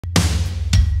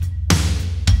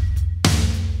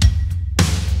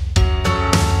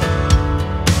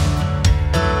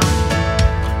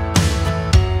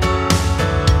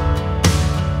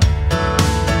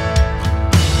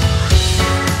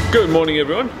morning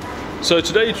everyone. So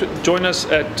today join us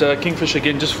at Kingfish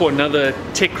again just for another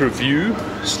tech review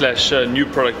slash new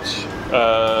product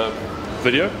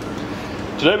video.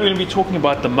 Today we're going to be talking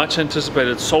about the much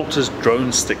anticipated Saltist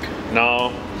drone stick.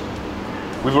 Now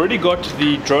we've already got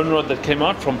the drone rod that came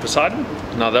out from Poseidon.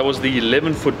 Now that was the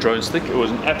 11-foot drone stick. It was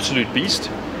an absolute beast.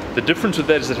 The difference with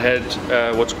that is it had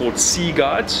what's called C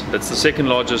guides. That's the second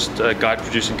largest guide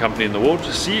producing company in the world,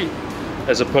 C,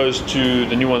 as opposed to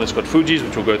the new one that's got Fuji's,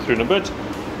 which we'll go through in a bit.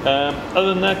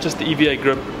 Other than that, just the EVA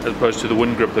grip as opposed to the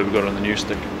wind grip that we've got on the new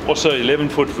stick. Also 11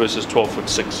 foot versus 12 foot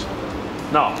 6.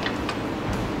 Now,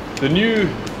 the new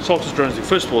Saltist drone stick,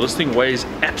 first of all, this thing weighs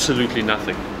absolutely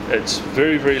nothing. It's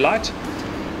very, very light.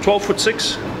 12 foot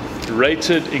 6,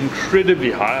 rated incredibly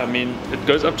high. I mean, it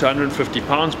goes up to 150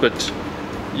 pounds, but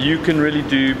you can really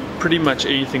do pretty much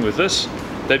anything with this.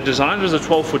 They've designed it as a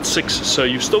 12 foot 6, so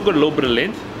you've still got a little bit of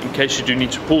length in case you do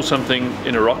need to pull something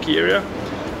in a rocky area.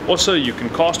 Also, you can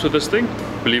cast with this thing,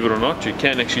 believe it or not. You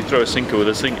can actually throw a sinker with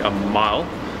this thing a mile.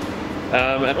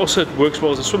 And also it works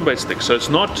well as a swim bait stick. So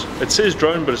it says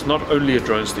drone, but it's not only a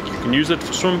drone stick. You can use it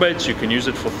for swim baits, you can use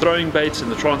it for throwing baits in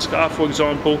the Trans-Sky, for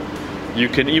example. You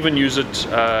can even use it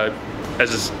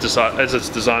as it's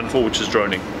designed for, which is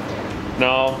droning.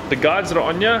 Now, the guides that are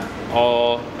on here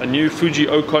are a new Fuji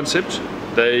O concept.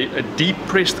 They're a deep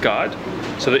pressed guide,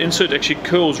 so the insert actually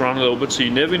curls around a little bit, so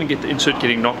you're never going to get the insert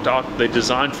getting knocked out. They're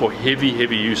designed for heavy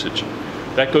usage.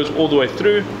 That goes all the way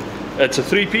through. It's a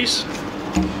 3-piece.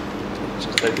 Let's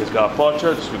just take this guy apart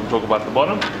here, so we can talk about the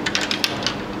bottom.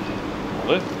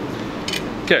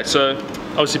 Okay, so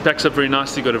obviously packs up very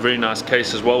nicely. Got a very nice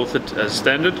case as well with it as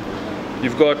standard.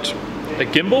 You've got a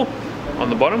gimbal on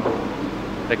the bottom.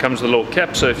 It comes with a little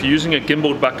cap, so if you're using a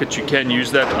gimbaled bucket you can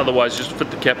use that, otherwise just fit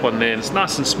the cap on there and it's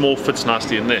nice and small, fits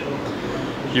nicely in there.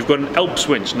 You've got an Alps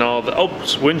winch. Now the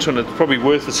Alps winch on it's probably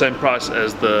worth the same price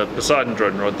as the Poseidon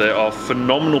drone rod. They are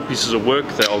phenomenal pieces of work.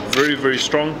 They are very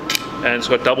strong, and it's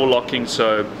got double locking,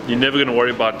 so you're never going to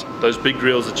worry about those big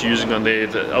reels that you're using on there,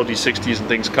 the LD60s and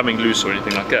things, coming loose or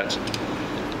anything like that.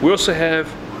 We also have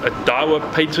a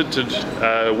Daiwa patented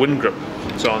wind grip.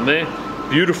 So on there,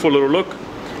 beautiful little look.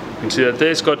 You can see that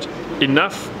there's got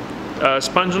enough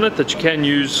sponge on it that you can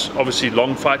use obviously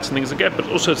long fights and things like that, but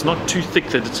also it's not too thick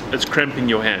that it's cramping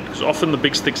your hand, because often the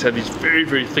big sticks have these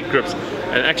very thick grips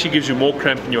and it actually gives you more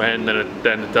cramp in your hand than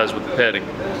it does with the padding.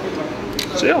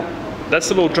 So yeah, that's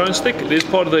the little drone stick. It is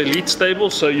part of the Elite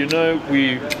stable, so you know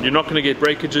you're not going to get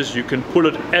breakages. You can pull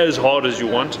it as hard as you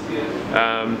want.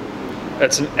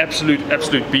 It's an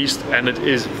absolute beast, and it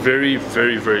is very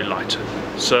light.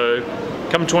 So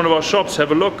come to one of our shops,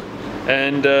 have a look,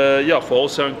 and yeah, for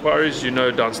wholesale inquiries, you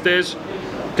know, downstairs.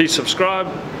 Please subscribe,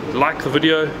 like the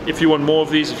video. If you want more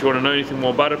of these, if you want to know anything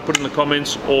more about it, put in the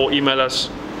comments or email us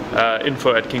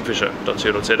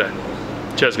info@kingfisher.co.za.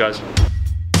 Cheers guys.